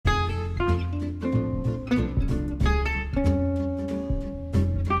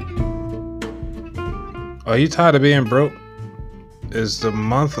Are you tired of being broke? Is the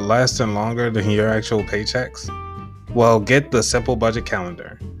month lasting longer than your actual paychecks? Well, get the Simple Budget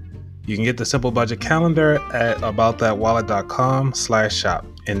Calendar. You can get the Simple Budget Calendar at aboutthatwallet.com/shop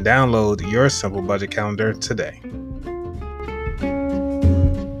and download your Simple Budget Calendar today.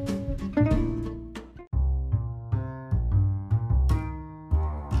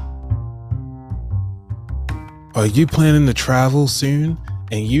 Are you planning to travel soon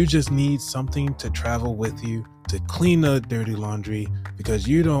and you just need something to travel with you to clean the dirty laundry because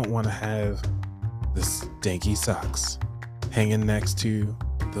you don't want to have the stinky socks hanging next to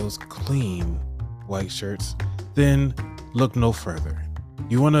those clean white shirts? Then look no further.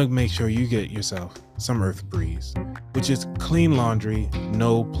 You want to make sure you get yourself some Earth Breeze, which is clean laundry,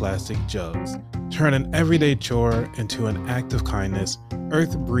 no plastic jugs. Turn an everyday chore into an act of kindness.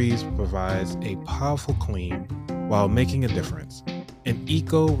 Earth Breeze provides a powerful clean while making a difference. An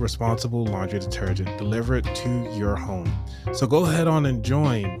eco-responsible laundry detergent delivered to your home. So go ahead on and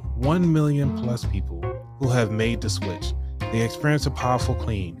join 1 million plus people who have made the switch. They experience a powerful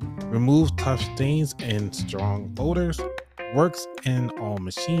clean, remove tough stains and strong odors, works in all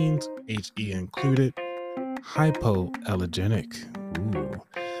machines, HE included, hypoallergenic,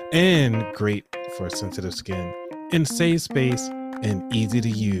 and great for sensitive skin, and save space and easy to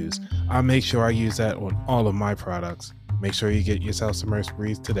use. I make sure I use that on all of my products. Make sure you get yourself some Earth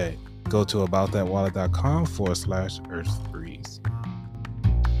Breeze today. Go to aboutthatwallet.com/Earth Breeze.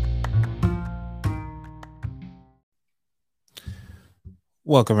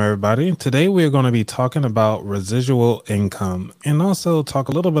 Welcome, everybody. Today we're going to be talking about residual income and also talk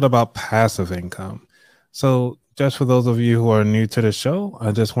a little bit about passive income. So just for those of you who are new to the show,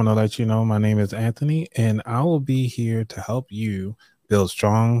 I just want to let you know my name is Anthony and I will be here to help you build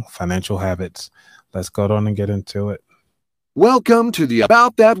strong financial habits. Let's go on and get into it. Welcome to the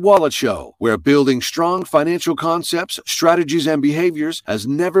About That Wallet Show, where building strong financial concepts, strategies, and behaviors has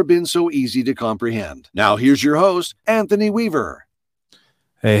never been so easy to comprehend. Now here's your host, Anthony Weaver.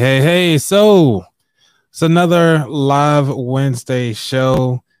 Hey. So it's another live Wednesday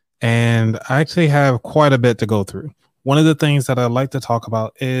show, and I actually have quite a bit to go through. One of the things that I'd like to talk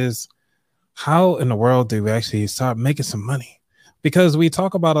about is how in the world do we actually start making some money? Because we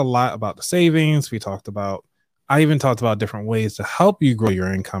talk about a lot about the savings. I even talked about different ways to help you grow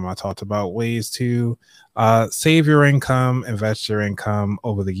your income. I talked about ways to save your income, invest your income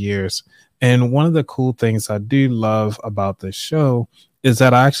over the years. And one of the cool things I do love about this show is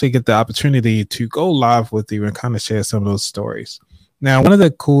that I actually get the opportunity to go live with you and kind of share some of those stories. Now, one of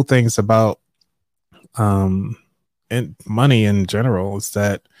the cool things about money in general is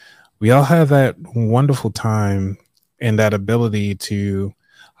that we all have that wonderful time and that ability to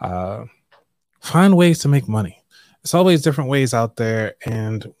find ways to make money. It's always different ways out there.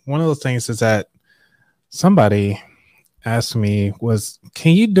 And one of those things is that somebody asked me was,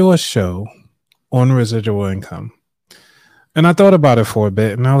 can you do a show on residual income? And I thought about it for a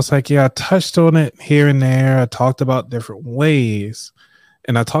bit and I was like, yeah, I touched on it here and there. I talked about different ways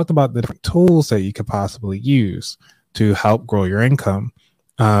and I talked about the different tools that you could possibly use to help grow your income,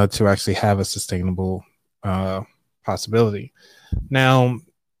 to actually have a sustainable possibility. Now,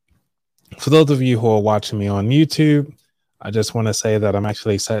 for those of you who are watching me on YouTube, I just want to say that I'm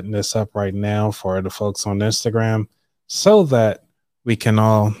actually setting this up right now for the folks on Instagram so that we can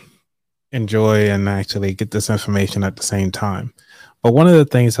all enjoy and actually get this information at the same time. But one of the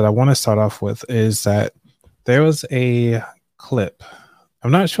things that I want to start off with is that there was a clip.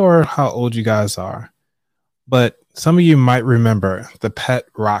 I'm not sure how old you guys are, but some of you might remember the pet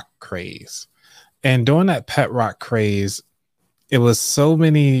rock craze. And during that pet rock craze, it was so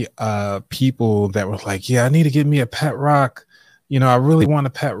many people that were like, yeah, I need to get me a pet rock. You know, I really want a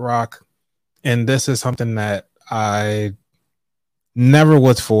pet rock. And this is something that I never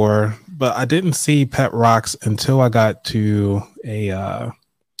was for, but I didn't see pet rocks until I got to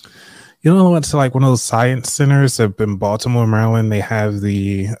what's like one of those science centers up in Baltimore, Maryland. They have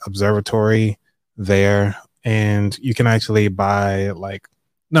the observatory there and you can actually buy it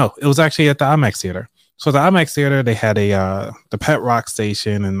was actually at the IMAX theater. So the IMAX theater, they had the pet rock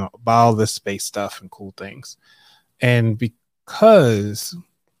station and all this space stuff and cool things. And because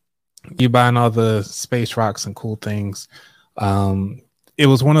you buying all the space rocks and cool things, it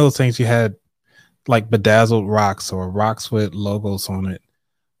was one of those things you had like bedazzled rocks or rocks with logos on it.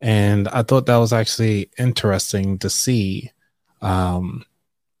 And I thought that was actually interesting to see, happening,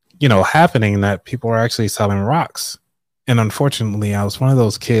 that people are actually selling rocks. And unfortunately, I was one of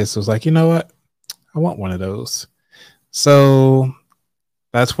those kids who was like, you know what? I want one of those. So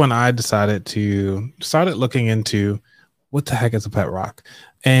that's when I decided to started looking into what the heck is a pet rock.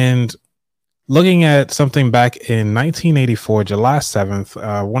 And looking at something back in 1984, July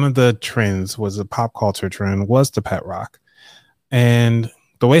 7th, one of the trends was a pop culture trend was the pet rock. And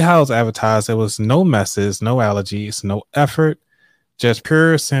the way how it was advertised, it was no messes, no allergies, no effort, just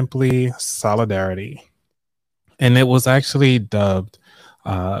pure, simply solidarity. And it was actually dubbed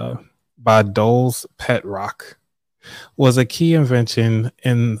by Dole's Pet Rock, was a key invention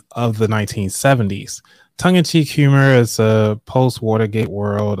of the 1970s. Tongue-in-cheek humor is a post-Watergate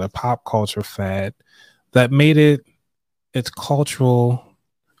world, a pop culture fad that made it's created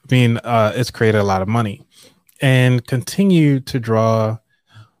a lot of money and continued to draw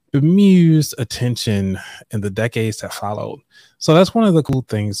bemused attention in the decades that followed. So that's one of the cool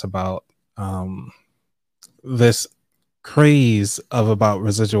things about this craze about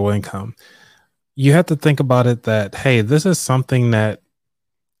residual income. You have to think about it that, hey, this is something that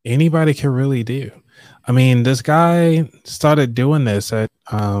anybody can really do. I mean, this guy started doing this at,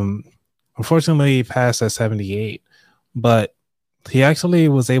 unfortunately, he passed at 78, but he actually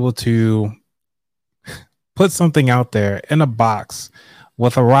was able to put something out there in a box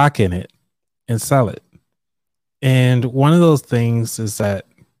with a rock in it and sell it. And one of those things is that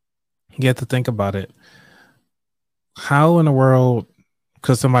you have to think about it. How in the world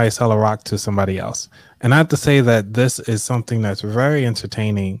could somebody sell a rock to somebody else? And I have to say that this is something that's very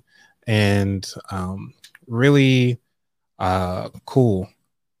entertaining and really cool.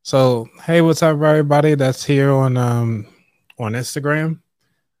 So, hey, what's up, everybody that's here on Instagram?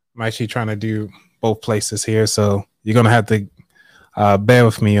 I'm actually trying to do both places here, so you're gonna have to bear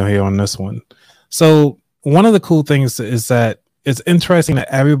with me here on this one. So, one of the cool things is that it's interesting that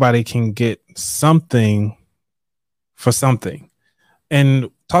everybody can get something for something.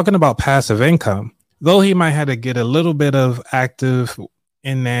 And talking about passive income, though he might have to get a little bit of active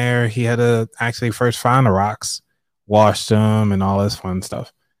in there, he had to actually first find the rocks, wash them, and all this fun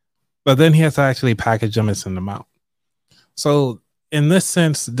stuff. But then he has to actually package them and send them out. So in this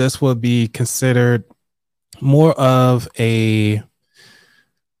sense, this would be considered more of a,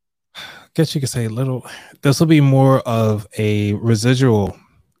 I guess you could say this will be more of a residual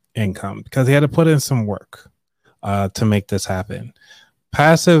income because he had to put in some work to make this happen.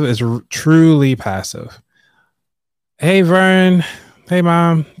 Passive is truly passive. Hey, Vern. Hey,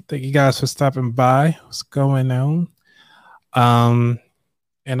 Mom. Thank you guys for stopping by. What's going on?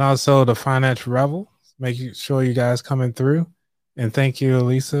 And also the Financial Rebel. Make sure you guys coming through. And thank you,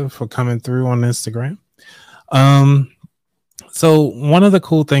 Elisa, for coming through on Instagram. So one of the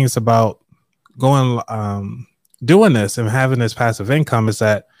cool things about doing this and having this passive income is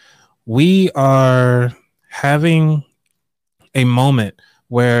that we are having a moment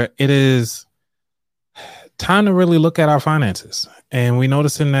where it is time to really look at our finances. And we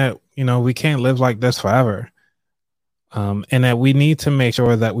noticing that, we can't live like this forever. And that we need to make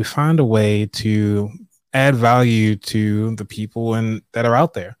sure that we find a way to add value to the people that are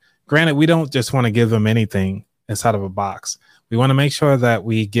out there. Granted, we don't just want to give them anything inside of a box. We want to make sure that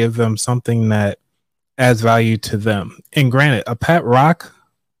we give them something that adds value to them. And granted, a pet rock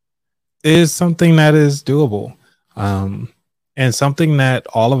is something that is doable. And something that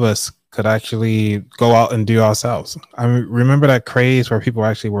all of us could actually go out and do ourselves. I remember that craze where people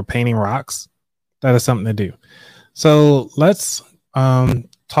actually were painting rocks. That is something to do. So let's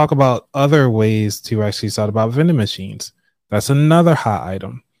talk about other ways to actually start about vending machines. That's another hot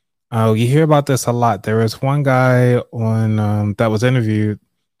item. You hear about this a lot. There was one guy on that was interviewed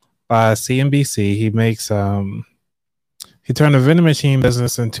by CNBC. He makes he turned a vending machine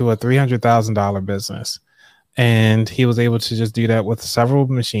business into a $300,000 business. And he was able to just do that with several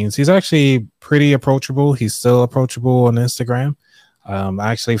machines. He's actually pretty approachable. He's still approachable on Instagram. I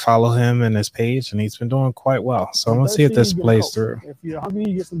actually follow him in his page, and he's been doing quite well. So I'm going to see if this plays through. If you're hungry,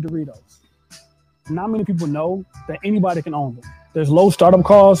 you get some Doritos. Not many people know that anybody can own them. There's low startup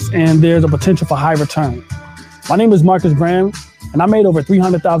costs, and there's a potential for high return. My name is Marcus Graham, and I made over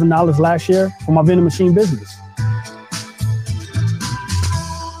 $300,000 last year for my vending machine business.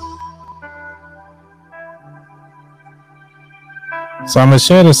 So I'm gonna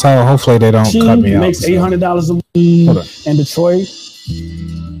share this out. Hopefully they don't cut me out. Makes $800 a month in Detroit.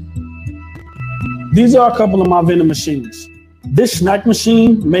 These are a couple of my vending machines. This snack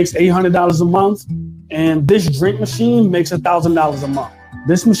machine makes $800 a month, and this drink machine makes $1,000 a month.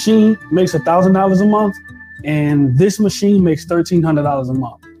 This machine makes $1,000 a month, and this machine makes $1,300 a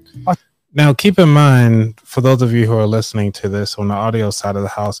month. Now, keep in mind, for those of you who are listening to this on the audio side of the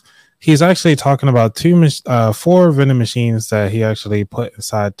house, he's actually talking about 4 vending machines that he actually put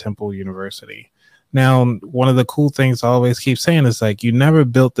inside Temple University. Now, one of the cool things I always keep saying is like, you never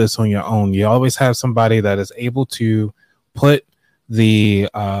built this on your own. You always have somebody that is able to put the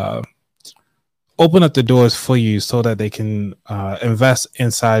open up the doors for you so that they can invest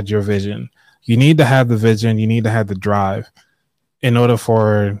inside your vision. You need to have the vision. You need to have the drive in order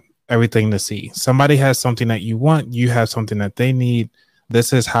for everything to see. Somebody has something that you want. You have something that they need.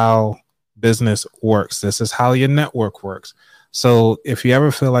 This is how business works. This is how your network works. So if you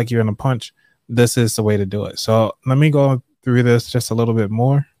ever feel like you're in a punch, this is the way to do it. So let me go through this just a little bit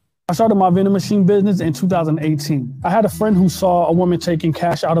more. I started my vending machine business in 2018. I had a friend who saw a woman taking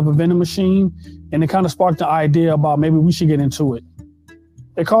cash out of a vending machine, and it kind of sparked the idea about maybe we should get into it.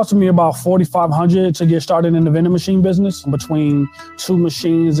 It cost me about $4,500 to get started in the vending machine business between 2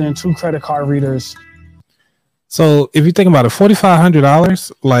 machines and 2 credit card readers. So if you think about it,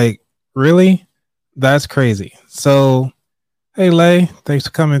 $4,500, like really, that's crazy. So, hey, Lay, thanks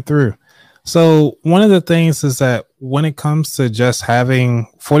for coming through. So one of the things is that when it comes to just having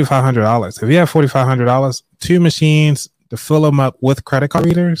 $4,500, if you have $4,500, 2 machines to fill them up with credit card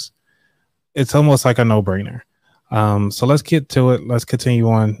readers, it's almost like a no-brainer. So let's get to it. Let's continue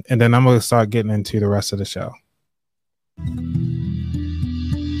on. And then I'm going to start getting into the rest of the show.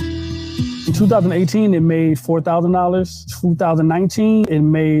 In 2018, it made $4,000. 2019, it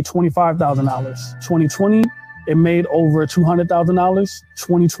made $25,000. 2020, it made over $200,000.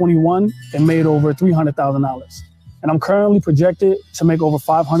 2021, it made over $300,000. And I'm currently projected to make over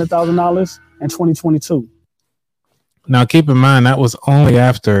 $500,000 in 2022. Now, keep in mind, that was only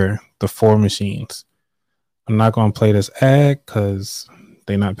after the 4 machines. I'm not going to play this ad because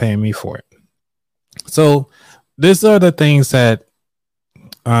they're not paying me for it. So these are the things that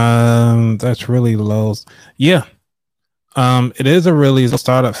that's really low. Yeah. It is a really low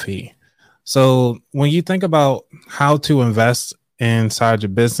startup fee. So when you think about how to invest inside your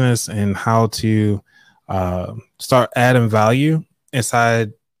business and how to start adding value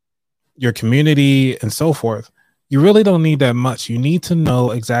inside your community and so forth, you really don't need that much. You need to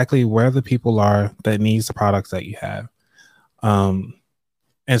know exactly where the people are that needs the products that you have. And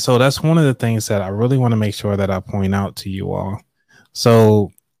so that's one of the things that I really want to make sure that I point out to you all.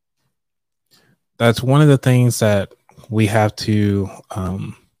 So that's one of the things that we have to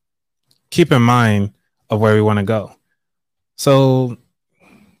keep in mind of where we want to go. So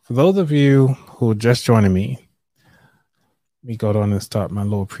for those of you who are just joining me, let me go down and start my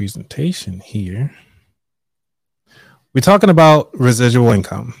little presentation here. We're talking about residual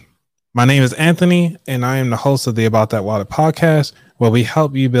income. My name is Anthony, and I am the host of the About That Wallet podcast, where we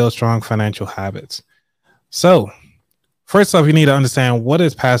help you build strong financial habits. So, first off, you need to understand, what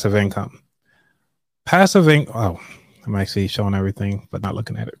is passive income. Passive income. Oh, I'm actually showing everything, but not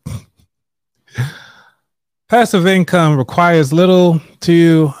looking at it. Passive income requires little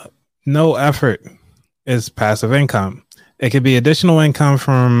to no effort. Is passive income. It could be additional income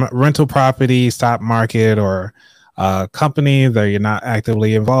from rental property, stock market, or company that you're not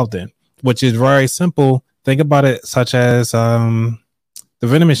actively involved in, which is very simple. Think about it such as the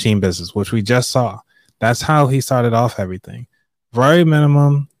vending machine business, which we just saw. That's how he started off everything. Very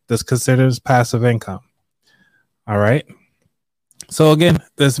minimum. This considers passive income. All right. So again,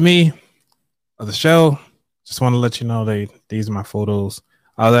 that's me of the show. Just want to let you know these are my photos.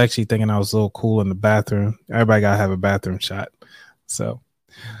 I was actually thinking I was a little cool in the bathroom. Everybody got to have a bathroom shot. So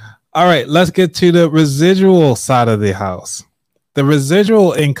all right, let's get to the residual side of the house. The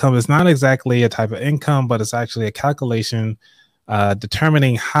residual income is not exactly a type of income, but it's actually a calculation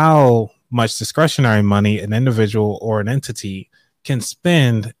determining how much discretionary money an individual or an entity can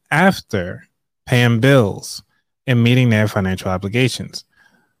spend after paying bills and meeting their financial obligations.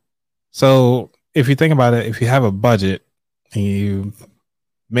 So if you think about it, if you have a budget and you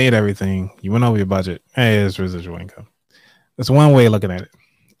made everything, you went over your budget, hey, it's residual income. That's one way of looking at it.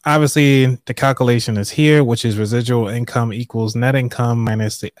 Obviously, the calculation is here, which is residual income equals net income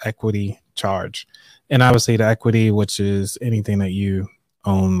minus the equity charge. And obviously the equity, which is anything that you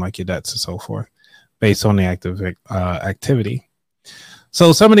own, like your debts and so forth, based on the active activity.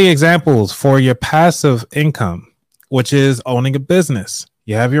 So some of the examples for your passive income, which is owning a business.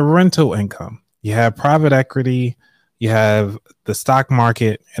 You have your rental income. You have private equity. You have the stock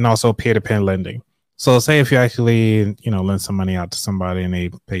market, and also peer-to-peer lending. So say if you actually, lend some money out to somebody and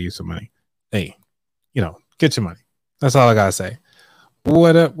they pay you some money, hey, get your money. That's all I got to say.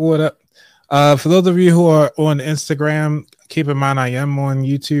 What up? What up? For those of you who are on Instagram, keep in mind I am on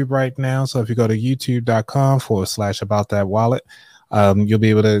YouTube right now. So if you go to youtube.com/about that wallet, you'll be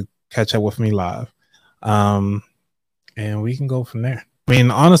able to catch up with me live. And we can go from there. I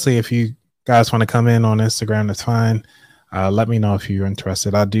mean, honestly, if you guys want to come in on Instagram, that's fine. Let me know if you're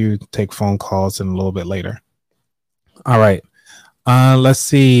interested. I do take phone calls in a little bit later. All right. Let's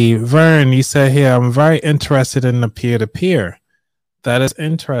see. Vern, you said here, I'm very interested in the peer-to-peer. That is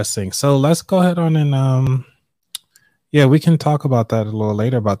interesting. So let's go ahead on and yeah, we can talk about that a little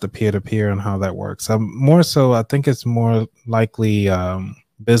later about the peer-to-peer and how that works. More so, I think it's more likely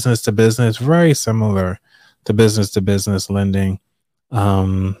business to business, very similar to business lending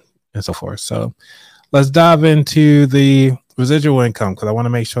and so forth. So let's dive into the residual income because I want to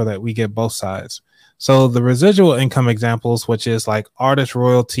make sure that we get both sides. So the residual income examples, which is like artist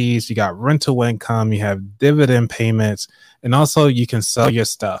royalties, you got rental income, you have dividend payments, and also you can sell your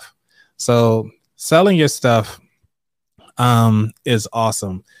stuff. So selling your stuff is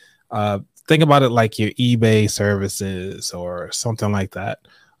awesome. Think about it like your eBay services or something like that.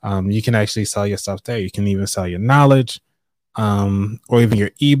 You can actually sell your stuff there. You can even sell your knowledge, or even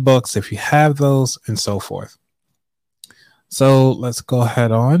your ebooks if you have those, and so forth. So let's go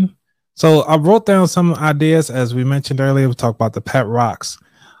ahead on. So I wrote down some ideas, as we mentioned earlier. We talked about the pet rocks.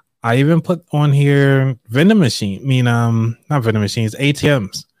 I even put on here vending machine, not vending machines,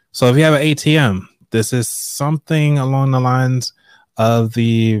 ATMs. So if you have an ATM, this is something along the lines of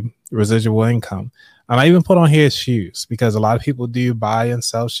the residual income. And I even put on here shoes because a lot of people do buy and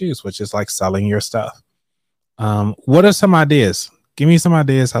sell shoes, which is like selling your stuff. What are some ideas? Give me some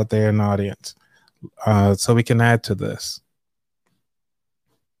ideas out there in the audience so we can add to this.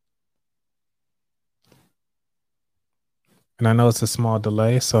 And I know it's a small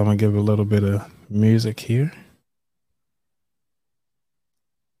delay, so I'm going to give a little bit of music here.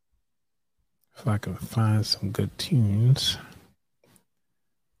 If I can find some good tunes.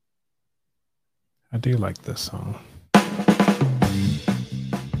 I do like this song.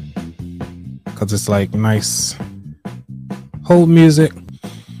 Because it's like nice hold music.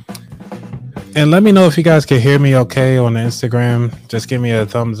 And let me know if you guys can hear me okay on the Instagram. Just give me a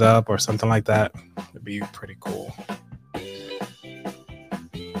thumbs up or something like that. It'd be pretty cool.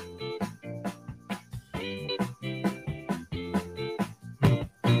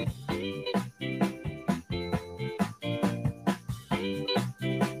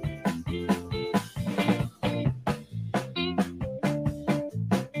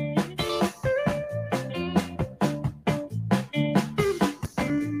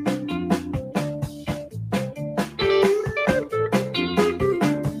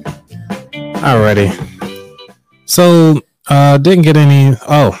 Alrighty. So didn't get any.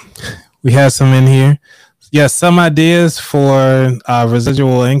 Oh, we had some in here. Yes, some ideas for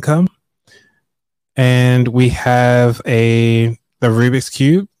residual income. And we have the Rubik's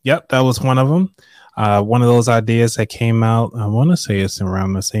Cube. Yep, that was one of them. One of those ideas that came out, I want to say it's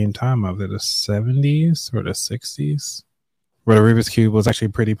around the same time of the 70s or the 60s, where the Rubik's Cube was actually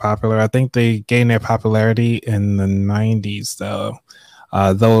pretty popular. I think they gained their popularity in the 90s, though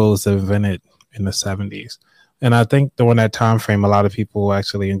it was invented in the 70s. And I think during that time frame, a lot of people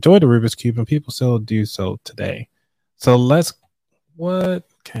actually enjoyed the Rubik's Cube, and people still do so today. So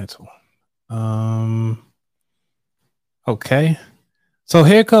cancel. Okay. So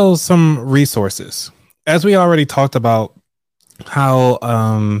here goes some resources. As we already talked about how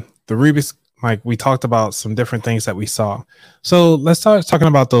the Rubik's, like we talked about some different things that we saw. So let's start talking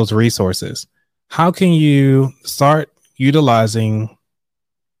about those resources. How can you start utilizing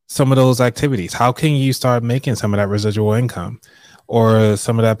some of those activities? How can you start making some of that residual income or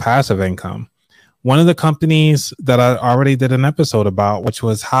some of that passive income? One of the companies that I already did an episode about, which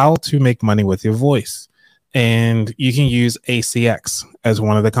was how to make money with your voice. And you can use ACX as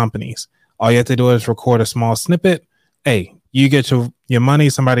one of the companies. All you have to do is record a small snippet. Hey, you get your money,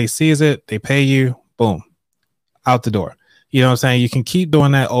 somebody sees it, they pay you, boom, out the door. You know what I'm saying? You can keep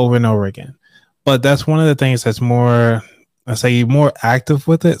doing that over and over again. But that's one of the things that's more, I say, more active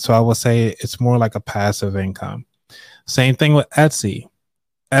with it. So I would say it's more like a passive income. Same thing with Etsy.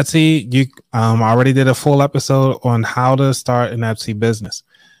 Etsy, you already did a full episode on how to start an Etsy business.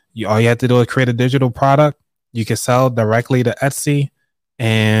 All you have to do is create a digital product. You can sell directly to Etsy,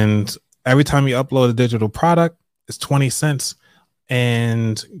 and every time you upload a digital product, it's 20 cents,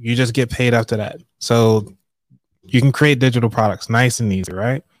 and you just get paid after that. So you can create digital products nice and easy,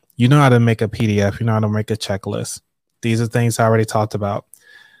 right? You know how to make a PDF. You know how to make a checklist. These are things I already talked about.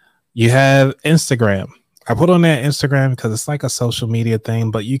 You have Instagram. I put on there Instagram because it's like a social media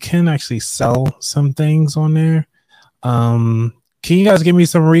thing, but you can actually sell some things on there. Can you guys give me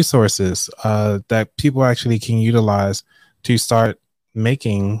some resources that people actually can utilize to start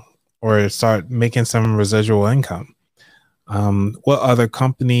making some residual income? What other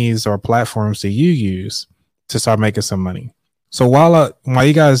companies or platforms do you use to start making some money? So while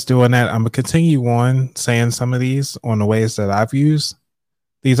you guys doing that, I'm gonna continue on saying some of these on the ways that I've used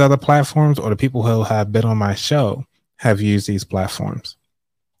these other platforms, or the people who have been on my show have used these platforms.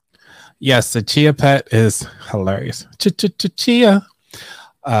 Yes, the Chia Pet is hilarious. Chia.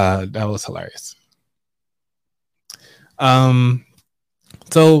 That was hilarious.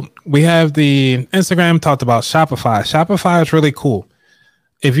 So we have the Instagram, talked about Shopify. Shopify is really cool.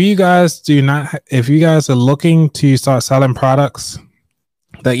 If you guys are looking to start selling products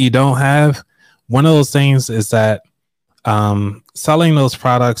that you don't have, one of those things is that selling those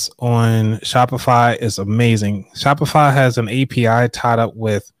products on Shopify is amazing. Shopify has an API tied up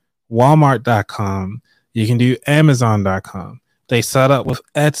with Walmart.com. You can do Amazon.com. They set up with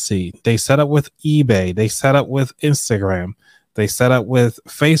Etsy. They set up with eBay. They set up with Instagram. They set up with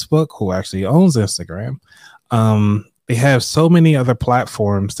Facebook, who actually owns Instagram. They have so many other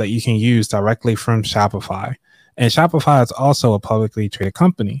platforms that you can use directly from Shopify. And Shopify is also a publicly traded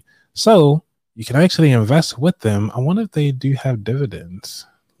company. So you can actually invest with them. I wonder if they do have dividends.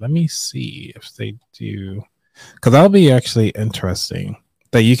 Let me see if they do. Because that'll be actually interesting.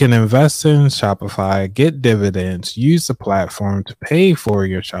 That you can invest in Shopify, get dividends, use the platform to pay for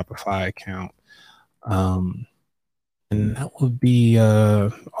your Shopify account. And that would be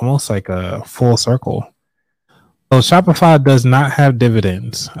almost like a full circle. So Shopify does not have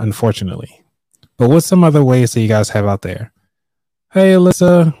dividends, unfortunately. But what's some other ways that you guys have out there? Hey,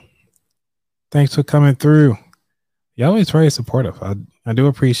 Alyssa. Thanks for coming through. You're always very supportive. I do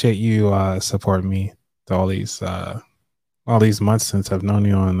appreciate you supporting me to all these months since I've known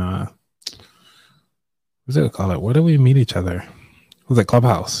you on what's it called? Where do we meet each other? Was it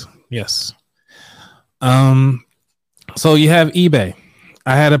Clubhouse? Yes. So you have eBay.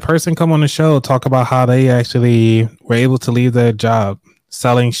 I had a person come on the show talk about how they actually were able to leave their job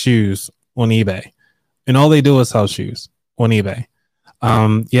selling shoes on eBay. And all they do is sell shoes on eBay.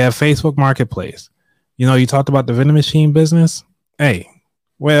 You have Facebook Marketplace. You know, you talked about the vending machine business. Hey,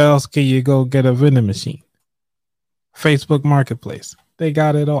 where else can you go get a vending machine? Facebook Marketplace. They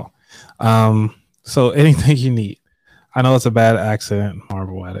got it all. So anything you need. I know it's a bad accident.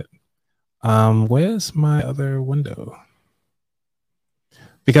 Marvel at it. Where's my other window?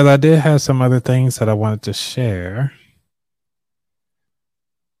 Because I did have some other things that I wanted to share.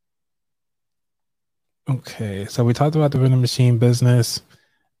 Okay, so we talked about the vending machine business,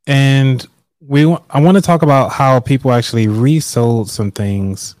 and I want to talk about how people actually resold some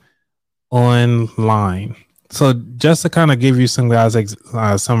things online. So just to kind of give you some guys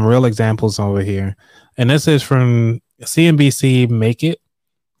some real examples over here, and this is from CNBC Make It.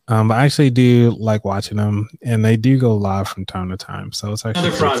 I actually do like watching them, and they do go live from time to time. So it's actually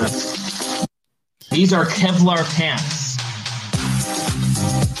another product. These are Kevlar pants.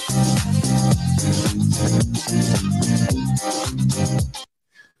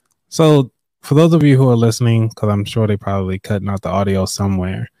 So for those of you who are listening, because I'm sure they probably cutting out the audio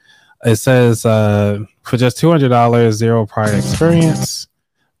somewhere, it says for just $200, zero prior experience,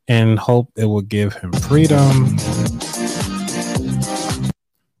 and hope it will give him freedom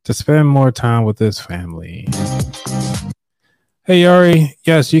to spend more time with his family. Hey, Yari.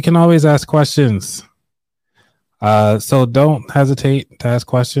 Yes, you can always ask questions. So don't hesitate to ask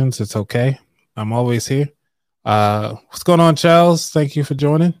questions. It's okay. I'm always here. What's going on, Charles? Thank you for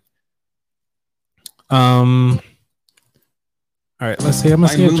joining. All right, let's see. I'm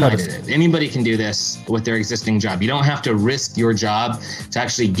gonna try to. Anybody can do this with their existing job. You don't have to risk your job to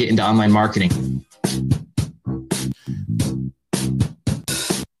actually get into online marketing.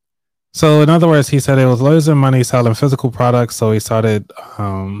 So in other words, he said it was losing money selling physical products, so he started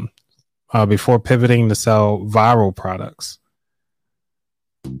before pivoting to sell viral products.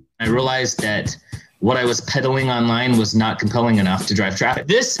 I realized that what I was peddling online was not compelling enough to drive traffic.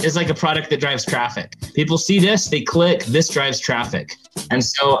 This is like a product that drives traffic. People see this, they click, this drives traffic. And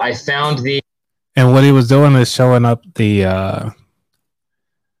so I found and what he was doing is showing up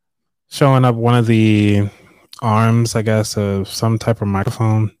one of the arms, I guess, of some type of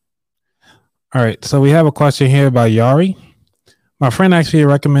microphone. All right, so we have a question here by Yari. My friend actually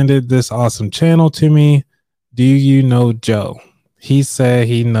recommended this awesome channel to me. Do you know Joe? He said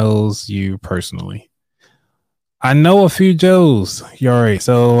he knows you personally. I know a few Joes, Yari,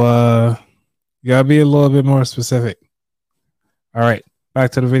 so you gotta be a little bit more specific. All right,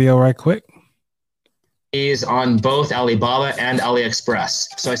 back to the video right quick. Is on both Alibaba and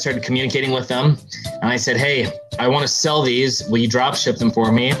AliExpress. So I started communicating with them, and I said, hey, I want to sell these. Will you drop ship them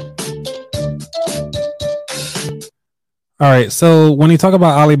for me? All right, so when you talk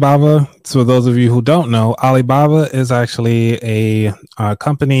about Alibaba, so those of you who don't know, Alibaba is actually a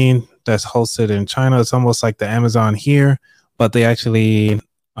company that's hosted in China. It's almost like the Amazon here, but they actually,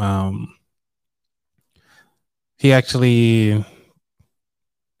 he actually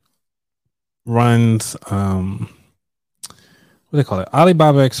runs, what do they call it?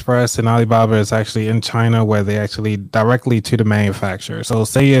 Alibaba Express, and Alibaba is actually in China, where they actually directly to the manufacturer. So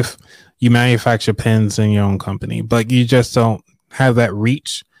say if you manufacture pens in your own company, but you just don't have that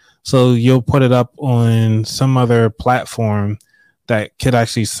reach, so you'll put it up on some other platform that could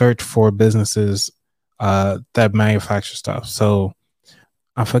actually search for businesses that manufacture stuff. So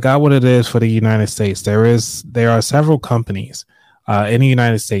I forgot what it is for the United States. There are several companies in the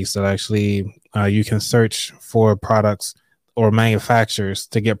United States that actually you can search for products or manufacturers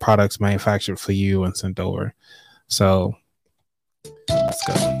to get products manufactured for you and sent over. So let's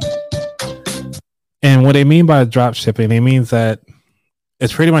go. And what they mean by drop shipping, it means that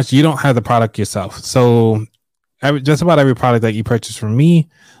it's pretty much you don't have the product yourself. So just about every product that you purchase from me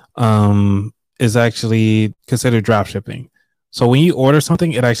is actually considered drop shipping. So when you order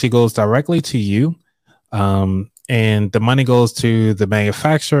something, it actually goes directly to you, and the money goes to the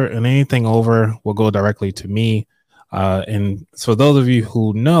manufacturer, and anything over will go directly to me. And so those of you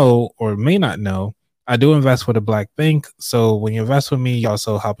who know or may not know, I do invest with a Black bank. So when you invest with me, you're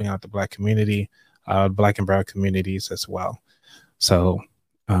also helping out the Black community, Black and brown communities as well. So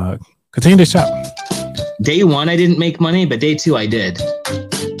continue to shop. Day one, I didn't make money, but day two, I did.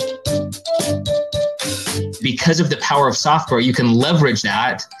 Because of the power of software, you can leverage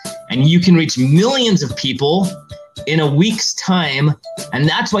that and you can reach millions of people in a week's time. And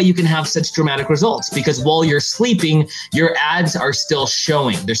that's why you can have such dramatic results, because while you're sleeping, your ads are still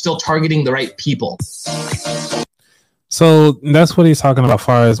showing. They're still targeting the right people. So that's what he's talking about as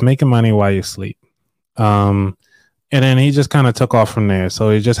far as making money while you sleep. And then he just kind of took off from there. So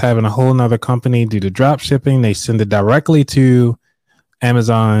he's just having a whole nother company do the drop shipping. They send it directly to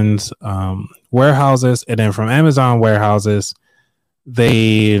Amazon's warehouses, and then from Amazon warehouses,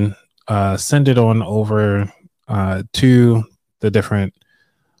 they send it on over to the different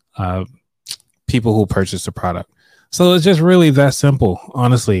people who purchase the product. So it's just really that simple,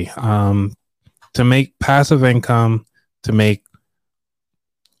 honestly. To make passive income, to make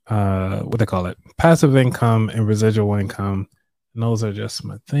what they call it, passive income and residual income. And those are just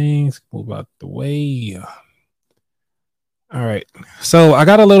my things. Move out the way. All right. So I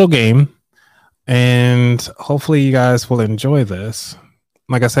got a little game, and hopefully you guys will enjoy this.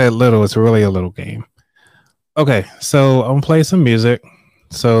 Like I said, it's really a little game. Okay. So I'm gonna play some music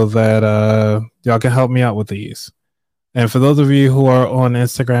so that y'all can help me out with these. And for those of you who are on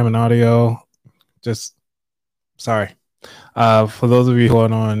Instagram and audio, just sorry. For those of you who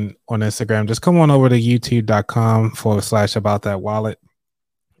are on Instagram, just come on over to youtube.com/aboutthatwallet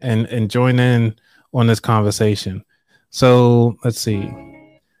and join in on this conversation. So let's see.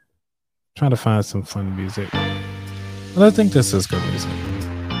 Trying to find some fun music. Well, I think this is good music.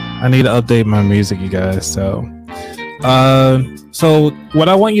 I need to update my music, you guys. So what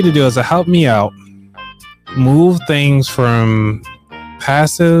I want you to do is to help me out, move things from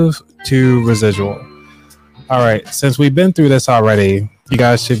passive to residual. All right, since we've been through this already, you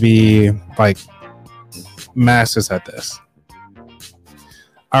guys should be like masters at this.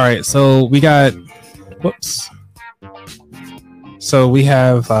 All right, so we got, so we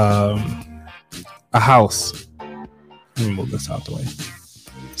have a house. Let me move this out the way.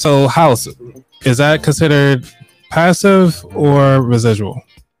 So house, is that considered passive or residual?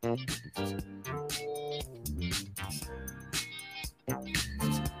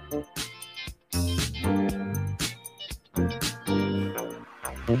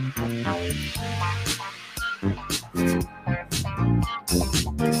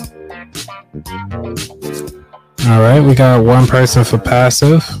 All right, we got one person for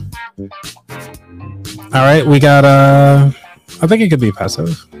passive. All right, we got I think it could be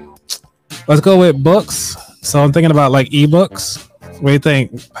passive. Let's go with books. So I'm thinking about like ebooks. What do you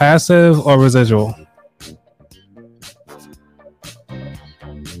think? Passive or residual?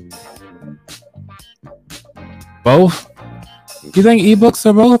 Both? You think ebooks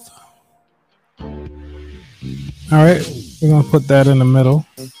are both? All right, we're gonna put that in the middle.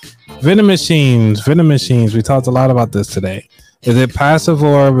 Vending machines. We talked a lot about this today. Is it passive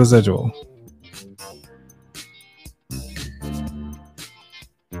or residual?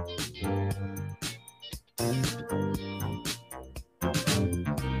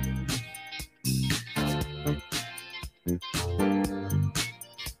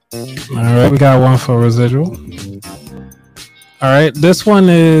 All right, we got one for residual. All right, this one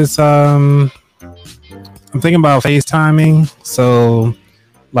is I'm thinking about FaceTiming. So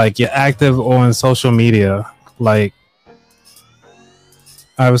like you're active on social media, like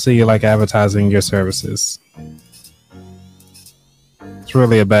obviously you like advertising your services. It's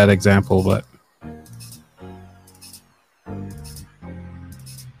really a bad example, but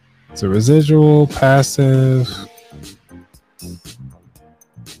it's a residual, passive.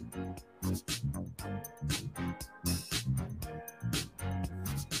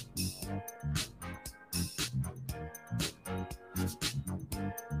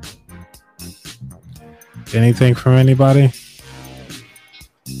 Anything from anybody?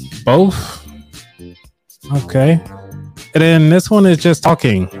 Both? Okay. And then this one is just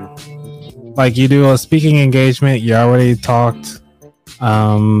talking. Like you do a speaking engagement, you already talked.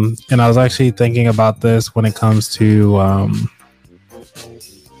 And I was actually thinking about this when it comes to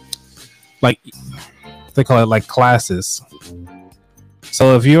like they call it like classes.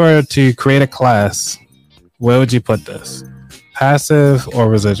 So if you were to create a class, where would you put this? Passive or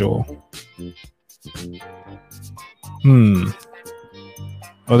residual? Well,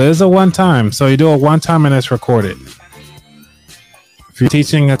 there's a one time. So you do a one time and it's recorded. If you're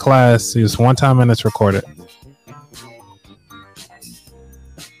teaching a class, it's one time and it's recorded.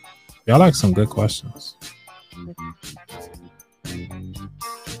 Y'all like some good questions.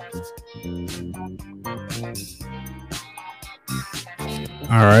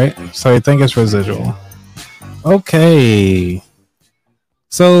 All right. So you think it's residual. Okay.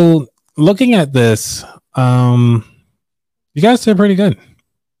 So looking at this, you guys did pretty good.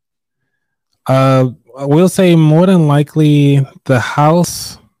 We'll say more than likely the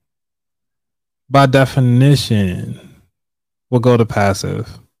house by definition will go to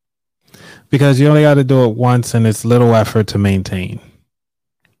passive because you only got to do it once and it's little effort to maintain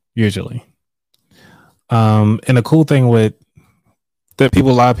usually. And the cool thing with that a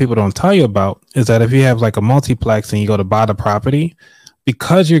lot of people don't tell you about is that if you have like a multiplex and you go to buy the property,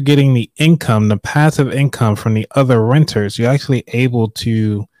 because you're getting the income, the passive income from the other renters, you're actually able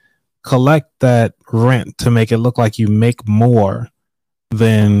to collect that rent to make it look like you make more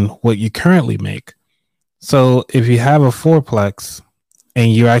than what you currently make. So if you have a fourplex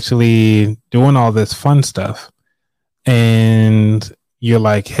and you're actually doing all this fun stuff and you're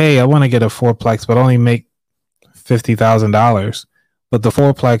like, hey, I want to get a fourplex, but only make $50,000, but the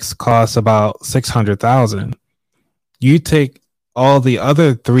fourplex costs about $600,000. You take all the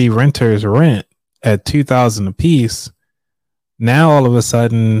other three renters' rent at $2,000 a piece. Now all of a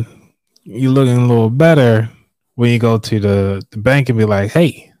sudden you're looking a little better when you go to the bank and be like,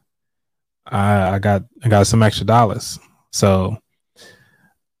 hey, I got some extra dollars. So,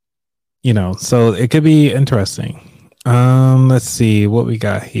 so it could be interesting. Let's see what we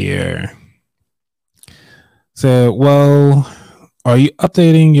got here. So, well, are you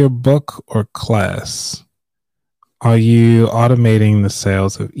updating your book or class? Are you automating the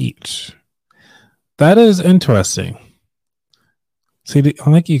sales of each? That is interesting. See,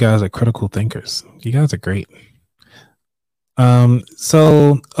 I think you guys are critical thinkers. You guys are great.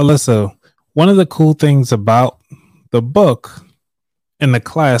 So Alyssa, one of the cool things about the book and the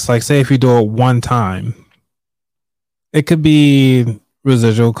class, like say if you do it one time, it could be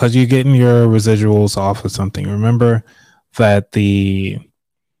residual because you're getting your residuals off of something. Remember that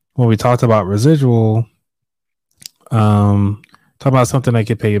when we talked about residual, talk about something that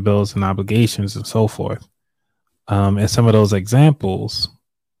could pay your bills and obligations and so forth. And some of those examples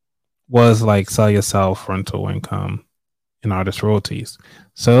was like sell yourself, rental income, and artist royalties.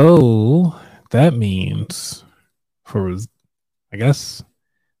 So that means I guess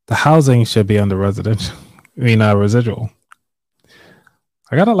the housing should be under residential. Residual.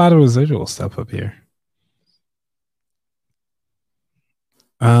 I got a lot of residual stuff up here.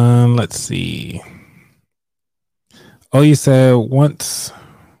 Let's see. Oh, you said once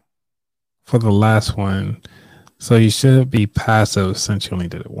for the last one. So you should be passive since you only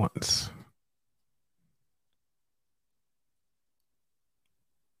did it once.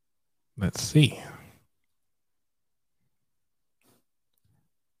 Let's see.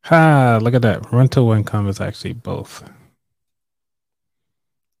 Look at that. Rental income is actually both.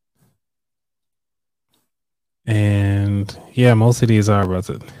 And yeah, most of these are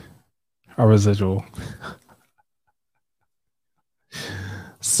residual.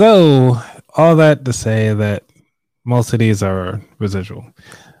 So all that to say that most of these are residual.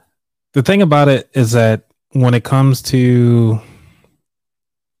 The thing about it is that when it comes to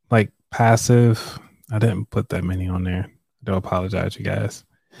like passive, I didn't put that many on there. I do apologize, you guys.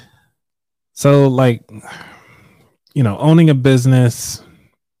 So like, owning a business,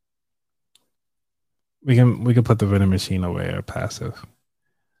 we can put the vending machine away or passive.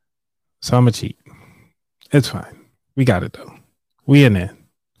 So I'm a cheat. It's fine. We got it though. We in there.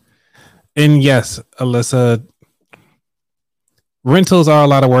 And yes, Alyssa, rentals are a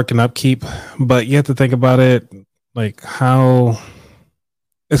lot of work and upkeep, but you have to think about it like how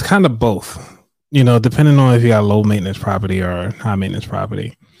it's kind of both, depending on if you got low maintenance property or high maintenance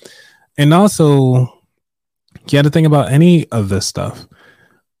property. And also you have to think about any of this stuff,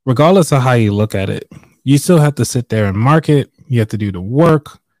 regardless of how you look at it. You still have to sit there and market. You have to do the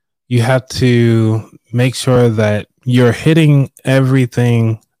work. You have to make sure that you're hitting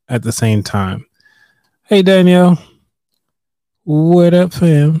everything at the same time. Hey, Danielle. What up,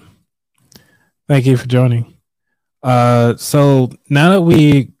 fam? Thank you for joining. So now that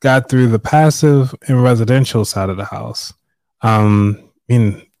we got through the passive and residential side of the house,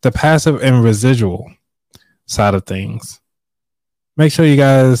 the passive and residual side of things, make sure you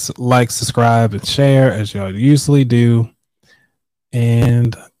guys like, subscribe, and share as y'all usually do.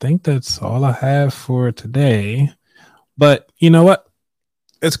 And I think that's all I have for today. But you know what?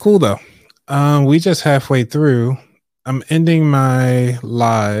 It's cool though. We just halfway through. I'm ending my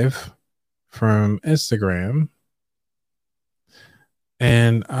live from Instagram,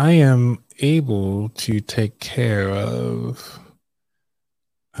 and I am able to take care of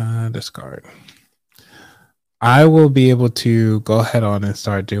discard. I will be able to go ahead on and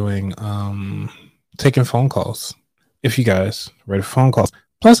start doing taking phone calls. If you guys are ready for phone calls.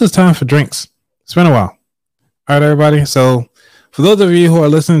 Plus, it's time for drinks. It's been a while. All right, everybody. So for those of you who are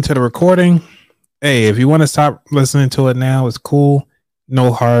listening to the recording, hey, if you want to stop listening to it now, it's cool.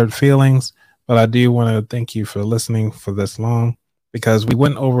 No hard feelings. But I do want to thank you for listening for this long, because we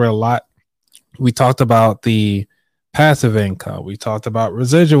went over a lot. We talked about the passive income. We talked about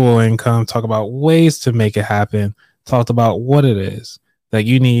residual income, talked about ways to make it happen, talked about what it is that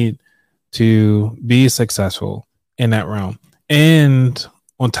you need to be successful in that realm. And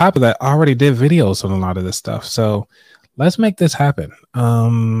on top of that, I already did videos on a lot of this stuff. So let's make this happen.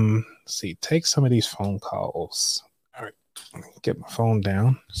 Let's see, take some of these phone calls. All right, get my phone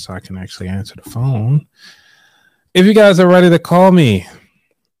down so I can actually answer the phone. If you guys are ready to call me,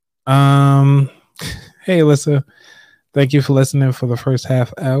 hey, Alyssa, thank you for listening for the first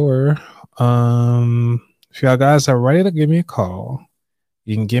half hour. If y'all guys are ready to give me a call,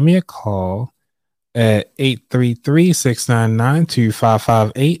 you can give me a call at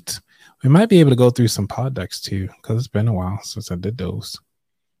 833-699-2558. We might be able to go through some pod decks too, because it's been a while since I did those.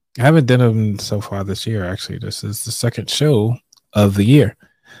 I haven't done them so far this year. Actually, this is the second show of the year,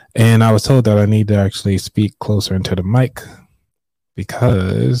 and I was told that I need to actually speak closer into the mic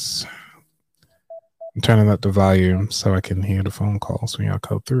because I'm turning up the volume so I can hear the phone calls when y'all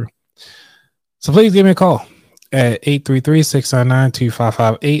come through. So please give me a call at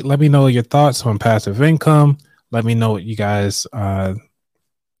 833-699-2558. Let me know your thoughts on passive income. Let me know what you guys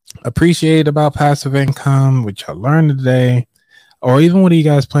appreciate about passive income, what y'all learned today, or even what do you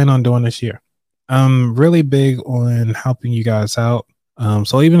guys plan on doing this year. I'm really big on helping you guys out.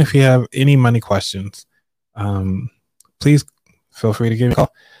 So even if you have any money questions, please feel free to give me a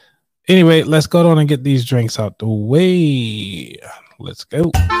call. Anyway, let's go on and get these drinks out the way. Let's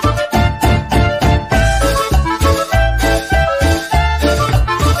go.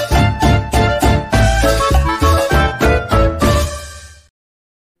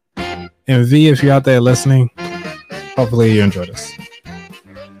 And V, if you're out there listening, hopefully you enjoy this.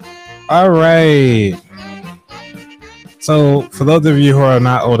 All right. So for those of you who are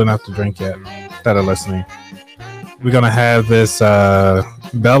not old enough to drink yet, that are listening, we're going to have this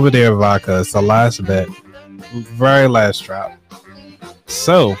Belvedere vodka. It's the last bit. Very last drop.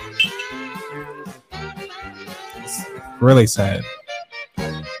 So, it's really sad.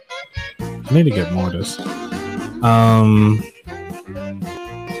 I need to get more of this.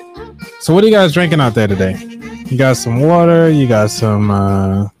 So what are you guys drinking out there today? You got some water? You got some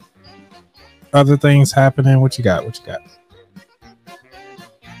other things happening? What you got? What you got?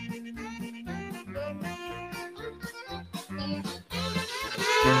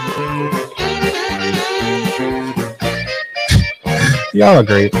 Y'all are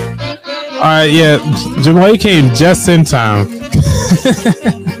great. All right, yeah. Jamal came just in time.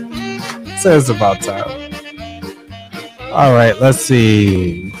 So it's about time. All right, let's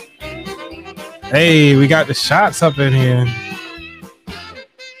see. Hey, we got the shots up in here.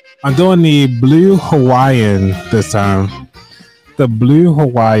 I'm doing the Blue Hawaiian this time. The Blue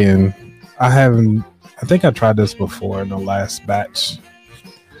Hawaiian. I think I tried this before in the last batch.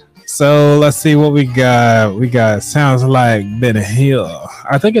 So let's see what we got. We got sounds like Benny Hill.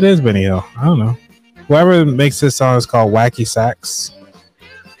 I think it is Benny Hill. I don't know. Whoever makes this song is called Wacky Sax.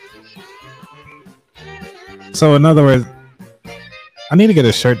 So in other words, I need to get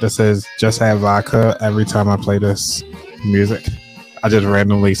a shirt that says just have vodka every time I play this music. I just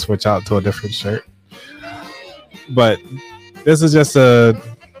randomly switch out to a different shirt. But this is just the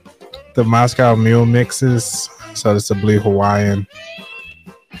Moscow Mule mixes. So it's a Blue Hawaiian.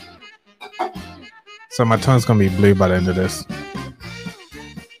 So my tongue's gonna be blue by the end of this.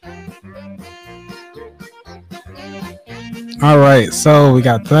 All right, so we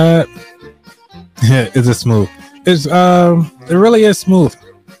got that. Is it smooth? It really is smooth.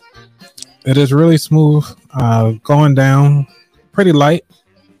 It is really smooth. Going down pretty light.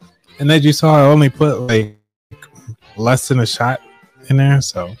 And as you saw, I only put like less than a shot in there,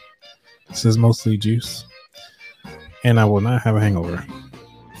 so this is mostly juice, and I will not have a hangover.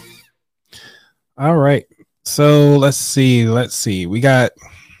 All right, so let's see. We got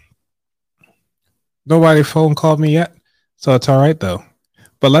nobody phone called me yet, so it's all right though.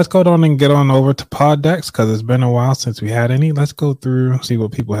 But let's go on and get on over to Poddex because it's been a while since we had any. Let's go through, see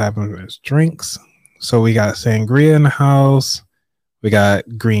what people have as drinks. So we got sangria in the house. We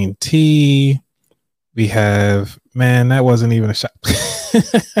got green tea. We have, man, that wasn't even a shot.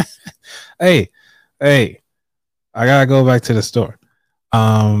 Hey, I gotta go back to the store.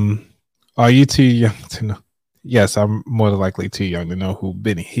 Are you too young to know? Yes, I'm more than likely too young to know who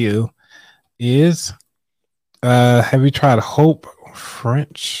Benny Hill is. Have you tried Hope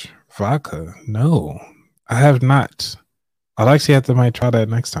French vodka? No, I have not. I'll actually have to might try that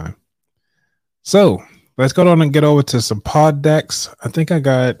next time. So let's go on and get over to some Poddex. I think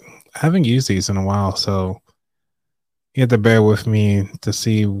I haven't used these in a while, so you have to bear with me to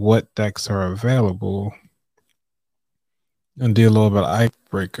see what decks are available and do a little bit of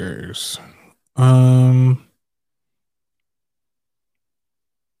icebreakers. All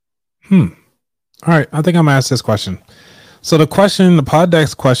right, I think I'm gonna ask this question. So the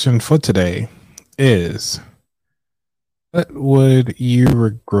Poddex question for today is, what would you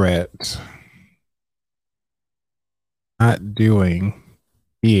regret not doing,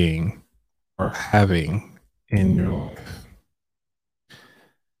 being, or having in your life?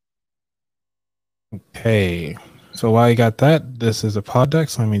 Okay, so while you got that, this is a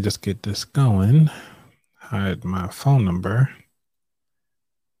Poddex. Let me just get this going. Hide my phone number.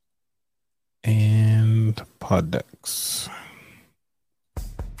 And Poddex.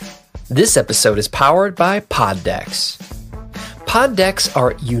 This episode is powered by Poddex. Poddex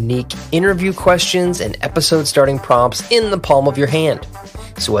are unique interview questions and episode starting prompts in the palm of your hand.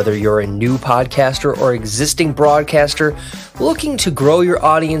 So whether you're a new podcaster or existing broadcaster looking to grow your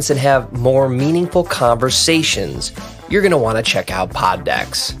audience and have more meaningful conversations, you're going to want to check out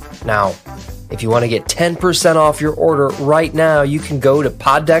Poddex. Now, if you want to get 10% off your order right now, you can go to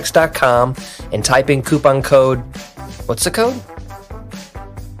poddex.com and type in coupon code. What's the code?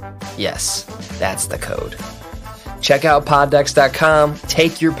 Yes, that's the code. Check out poddex.com.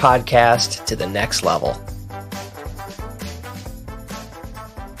 Take your podcast to the next level.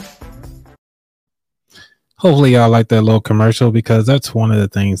 Hopefully y'all like that little commercial because that's one of the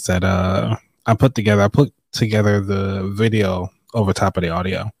things that I put together. I put together the video over top of the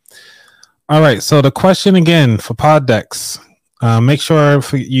audio. All right, so the question again for Poddex. Make sure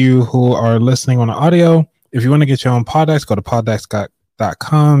for you who are listening on the audio, if you want to get your own Poddex, go to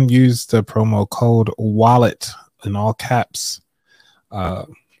poddex.com. Use the promo code WALLET in all caps. All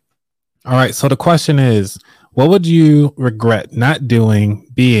right, so the question is, what would you regret not doing,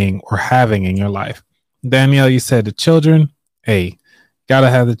 being, or having in your life? Danielle, you said the children. Hey, gotta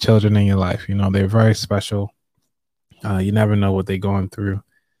have the children in your life. You know, they're very special. You never know what they're going through.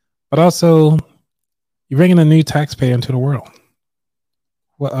 But also, you're bringing a new taxpayer into the world.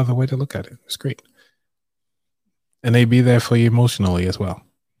 What other way to look at it? It's great. And they be there for you emotionally as well.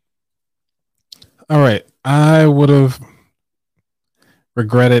 All right. I would have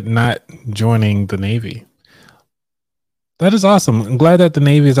regretted not joining the Navy. That is awesome. I'm glad that the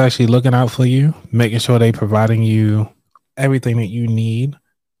Navy is actually looking out for you, making sure they're providing you everything that you need.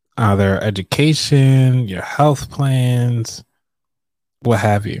 Their education, your health plans, what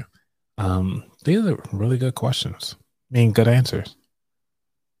have you. These are really good questions. I mean, good answers.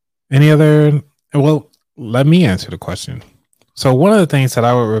 Any other? Well, let me answer the question. So one of the things that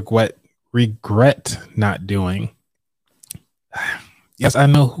I would regret not doing. Yes, I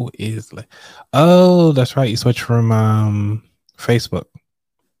know who is. Oh, that's right. You switched from Facebook.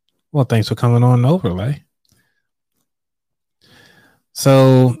 Well, thanks for coming on over, Lay.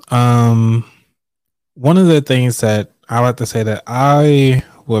 So one of the things that I like to say that I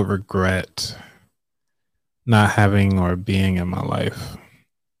would regret not having or being in my life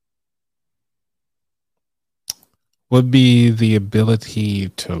would be the ability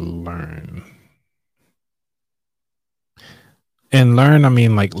to learn. And learn, I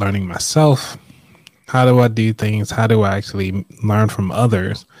mean like learning myself. How do I do things? How do I actually learn from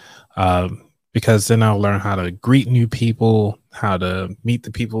others? Because then I'll learn how to greet new people, how to meet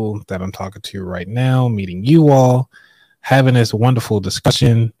the people that I'm talking to right now, meeting you all, having this wonderful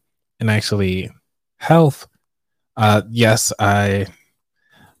discussion, and actually health. Yes,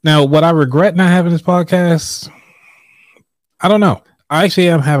 now what I regret not having this podcast, I don't know. I actually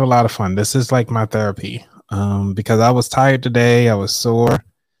am having a lot of fun. This is like my therapy. Because I was tired today. I was sore.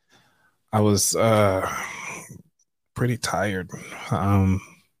 I was pretty tired.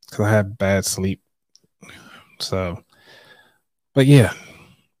 because I had bad sleep. So, but yeah,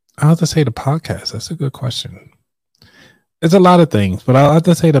 I'll have to say the podcast. That's a good question. It's a lot of things, but I'll have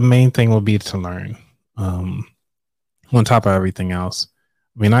to say the main thing will be to learn. On top of everything else.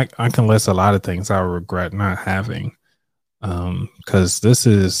 I mean, I can list a lot of things I regret not having. Because this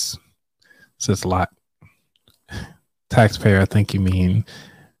is a lot. Taxpayer, I think you mean.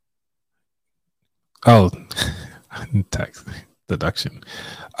 Oh, tax deduction.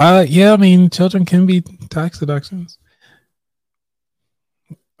 Yeah, I mean, children can be tax deductions.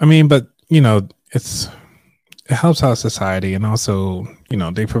 I mean, but it helps our society, and also,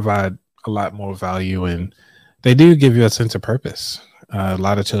 they provide a lot more value, and they do give you a sense of purpose. A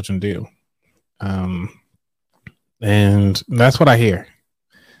lot of children do. And that's what I hear.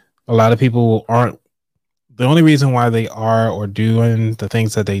 A lot of people aren't. The only reason why they are or doing the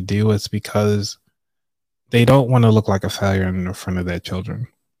things that they do is because they don't want to look like a failure in front of their children.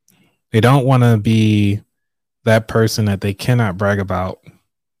 They don't want to be that person that they cannot brag about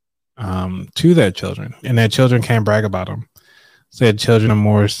to their children, and their children can't brag about them. So their children are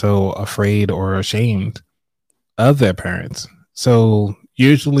more so afraid or ashamed of their parents. So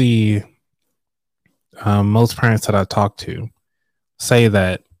usually, most parents that I talk to say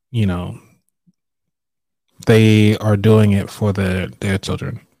that, they are doing it for their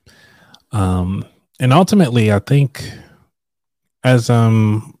children. And ultimately, I think as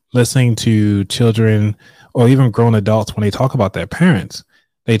I'm listening to children or even grown adults, when they talk about their parents,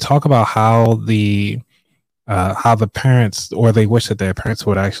 they talk about how the parents, or they wish that their parents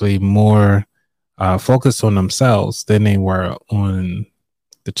would actually more focus on themselves than they were on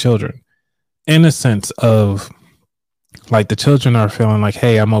the children. In a sense of, like, the children are feeling like,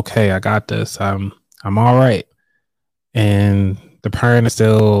 hey, I'm okay, I got this, I'm all right. And the parent is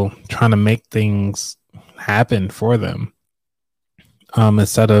still trying to make things happen for them.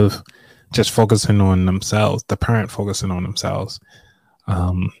 Instead of just focusing on themselves, the parent focusing on themselves,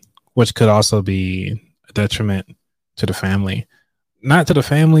 which could also be a detriment to the family. Not to the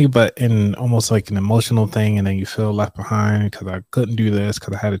family, but in almost like an emotional thing. And then you feel left behind because I couldn't do this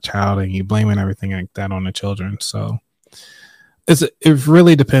because I had a child, and you blaming everything like that on the children. So it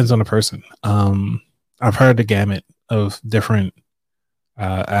really depends on the person. I've heard the gamut of different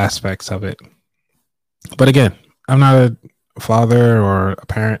aspects of it. But again, I'm not a father or a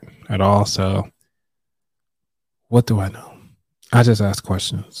parent at all. So what do I know? I just ask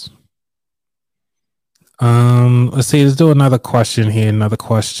questions. Let's see. Let's do another question here. Another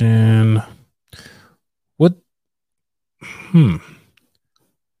question. What?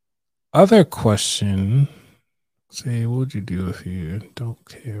 Other question. Say, what would you do if you don't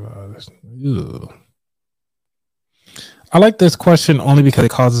care about this? Ew. I like this question only because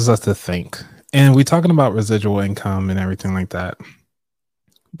it causes us to think. And we're talking about residual income and everything like that.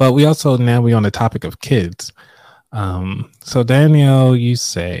 But we also, now we're on the topic of kids. So Danielle, you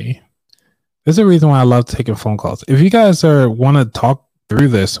say, there's a reason why I love taking phone calls. If you guys want to talk through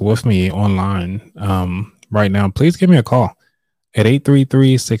this with me online right now, please give me a call at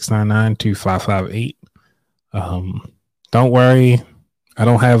 833-699-2558. Don't worry, I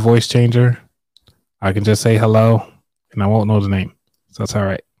don't have voice changer. I can just say hello and I won't know the name. So that's all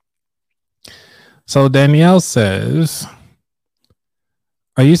right. So Danielle says,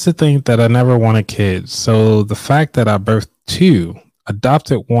 I used to think that I never wanted kids. So the fact that I birthed 2,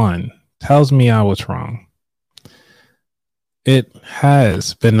 adopted 1, tells me I was wrong. It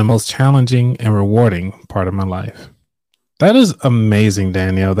has been the most challenging and rewarding part of my life. That is amazing,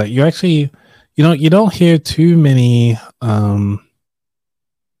 Danielle, that you actually, you don't hear too many, I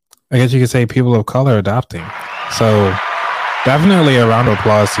guess you could say, people of color adopting. So definitely a round of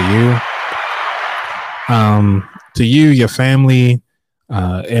applause to you. To you, your family,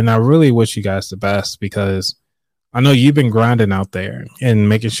 and I really wish you guys the best, because I know you've been grinding out there and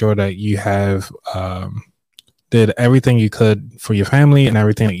making sure that you have did everything you could for your family and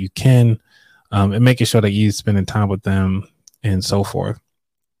everything that you can, and making sure that you're spending time with them and so forth.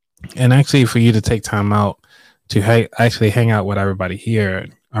 And actually, for you to take time out to actually hang out with everybody here,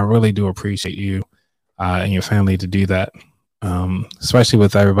 I really do appreciate you and your family to do that. Especially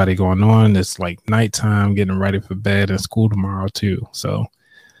with everybody going on, it's like nighttime, getting ready for bed, and school tomorrow too. So,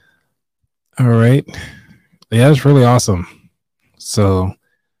 all right. Yeah, it's really awesome. So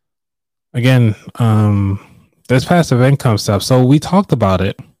again, there's passive income stuff. So we talked about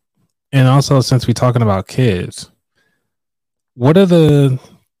it. And also, since we're talking about kids, what are the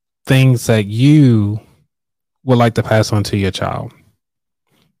things that you would like to pass on to your child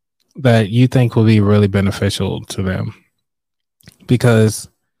that you think will be really beneficial to them? Because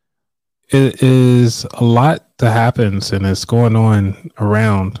it is a lot that happens and it's going on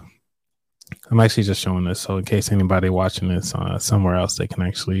around. I'm actually just showing this, so in case anybody watching this somewhere else, they can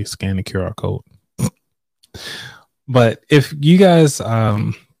actually scan the QR code. But if you guys,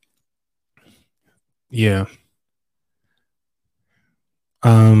 no,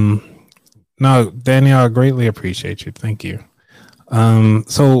 Danielle, I greatly appreciate you. Thank you.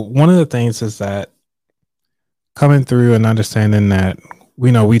 So one of the things is that coming through and understanding that,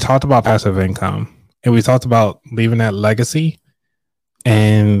 we talked about passive income and we talked about leaving that legacy,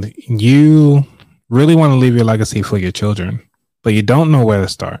 and you really want to leave your legacy for your children, but you don't know where to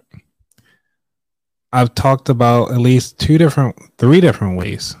start. I've talked about at least 3 different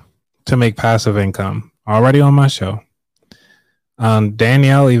ways to make passive income already on my show.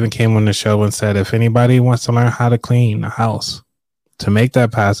 Danielle even came on the show and said, if anybody wants to learn how to clean a house to make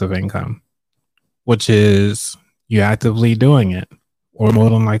that passive income, which is you actively doing it, or more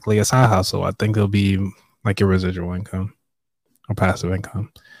than likely a side hustle, I think it'll be like your residual income or passive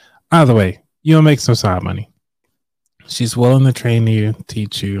income. Either way, you'll make some side money. She's willing to train you,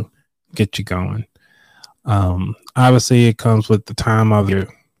 teach you, get you going. Obviously, it comes with the time of your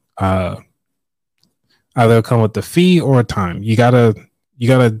either come with the fee or time. You gotta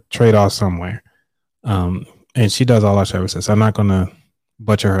trade off somewhere. And she does all our services. I'm not gonna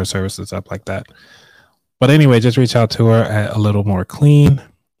butcher her services up like that. But anyway, just reach out to her at A Little More Clean,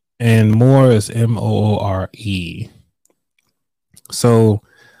 and more is Moore. So,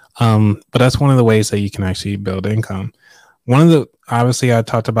 but that's one of the ways that you can actually build income. Obviously, I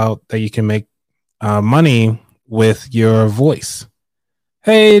talked about that you can make money with your voice.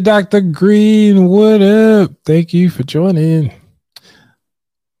 Hey, Dr. Green, what up? Thank you for joining.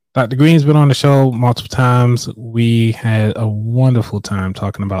 Dr. Green's been on the show multiple times. We had a wonderful time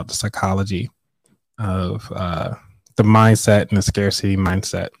talking about the psychology of the mindset and the scarcity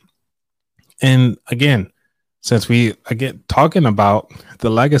mindset. And again, since we talking about the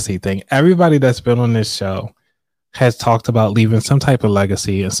legacy thing, everybody that's been on this show has talked about leaving some type of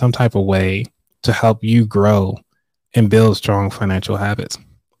legacy in some type of way to help you grow and build strong financial habits.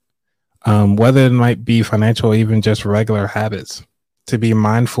 Whether it might be financial or even just regular habits, to be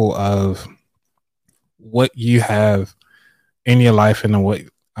mindful of what you have in your life and what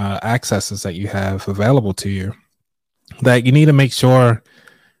accesses that you have available to you, that you need to make sure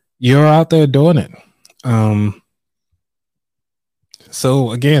you're out there doing it.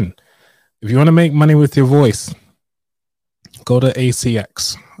 So again, if you want to make money with your voice, go to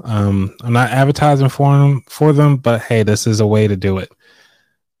ACX. I'm not advertising for them, but hey, this is a way to do it.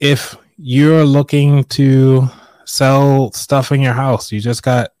 If you're looking to sell stuff in your house, you just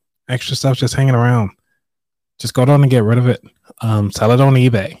got extra stuff just hanging around, just go down and get rid of it. Sell it on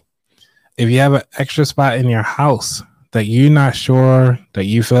eBay. If you have an extra spot in your house that you're not sure that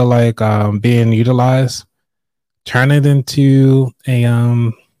you feel like being utilized, turn it into a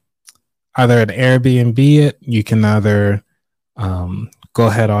either an Airbnb it. You can either go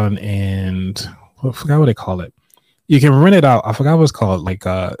ahead on and I forgot what they call it. You can rent it out. I forgot what it's called, like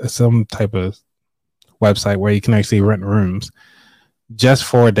some type of website where you can actually rent rooms just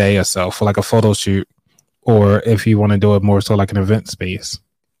for a day or so for like a photo shoot, or if you want to do it more so like an event space,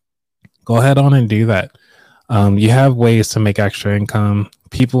 go ahead on and do that. You have ways to make extra income.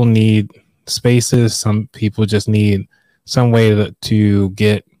 People need spaces. Some people just need some way to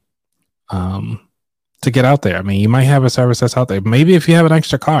get out there. I mean, you might have a service that's out there. Maybe if you have an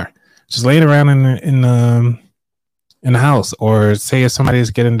extra car, just laying around in the house, or say if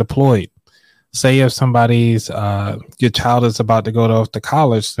somebody's getting deployed, say if somebody's your child is about to go off to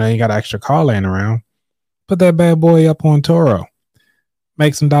college, so now you got an extra car laying around, put that bad boy up on Turo,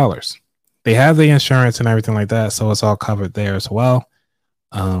 make some dollars. They have the insurance and everything like that, so it's all covered there as well.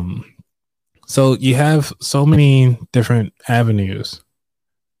 So you have so many different avenues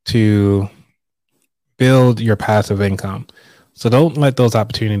to build your passive income. So don't let those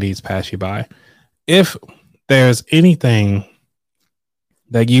opportunities pass you by. If there's anything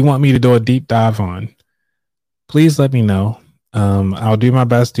that you want me to do a deep dive on, please let me know. I'll do my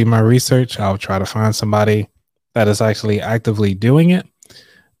best, do my research. I'll try to find somebody that is actually actively doing it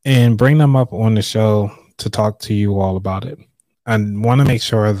and bring them up on the show to talk to you all about it. I want to make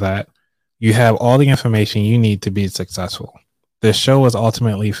sure that you have all the information you need to be successful. This show is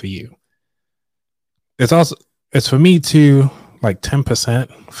ultimately for you. It's for me too, like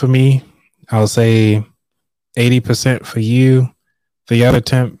 10% for me. I'll say 80% for you. The other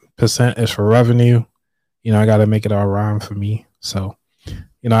 10% is for revenue. I got to make it all rhyme for me. So,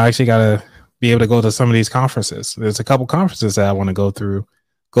 I actually got to be able to go to some of these conferences. There's a couple conferences that I want to go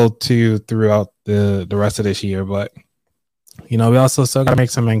to throughout the rest of this year. But, we also still got to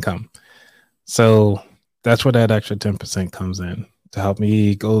make some income. So that's where that extra 10% comes in, to help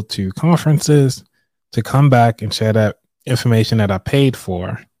me go to conferences, to come back and share that information that I paid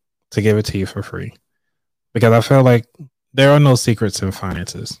for, to give it to you for free. Because I feel like there are no secrets in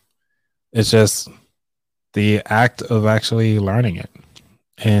finances. It's just the act of actually learning it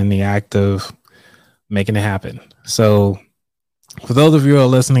and the act of making it happen. So for those of you who are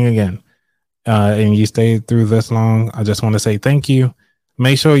listening again, and you stayed through this long, I just want to say thank you.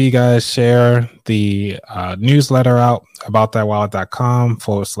 Make sure you guys share the newsletter out,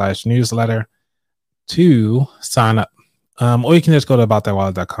 aboutthatwallet.com/newsletter, to sign up. Or you can just go to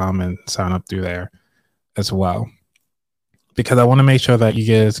aboutthatwallet.com and sign up through there as well. Because I want to make sure that you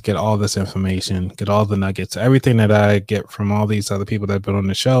guys get all this information, get all the nuggets, everything that I get from all these other people that have been on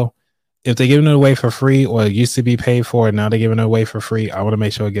the show. If they're giving it away for free, or it used to be paid for and now they're giving it away for free, I want to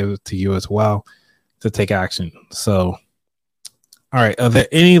make sure I give it to you as well to take action. So, all right. Are there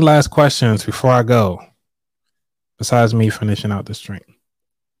any last questions before I go, besides me finishing out this drink?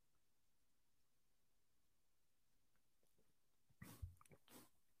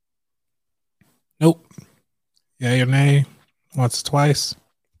 Nope. Yay or nay? Once or twice?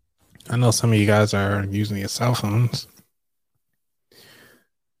 I know some of you guys are using your cell phones.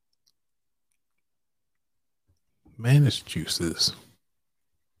 Man, this juice is,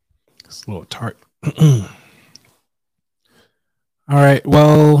 it's a little tart. All right.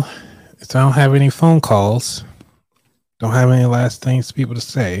 Well, if I don't have any phone calls, don't have any last things people to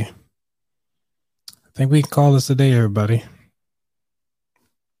say, I think we can call this a day, everybody.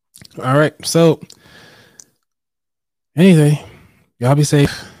 All right. So anyway, y'all be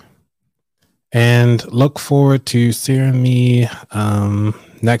safe and look forward to seeing me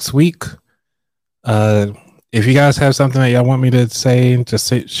next week. If you guys have something that y'all want me to say, just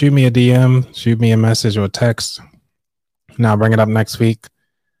shoot me a DM, shoot me a message or a text, and I'll bring it up next week.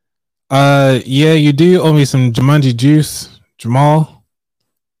 Yeah, you do owe me some Jumanji juice, Jamal.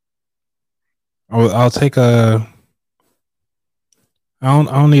 I'll take a. I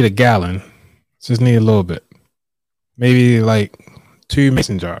don't need a gallon. Just need a little bit. Maybe like 2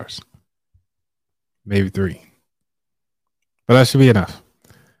 mason jars. Maybe 3. But that should be enough.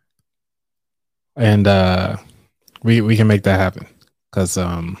 And we can make that happen. Because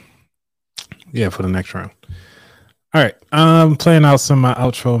yeah, for the next round. All right. I'm playing out some of my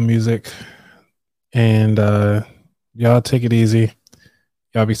outro music. And y'all take it easy.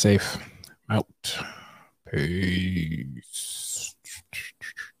 Y'all be safe. Out. Peace.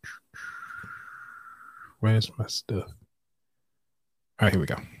 Where's my stuff? All right, here we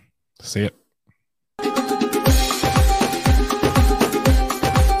go. See it.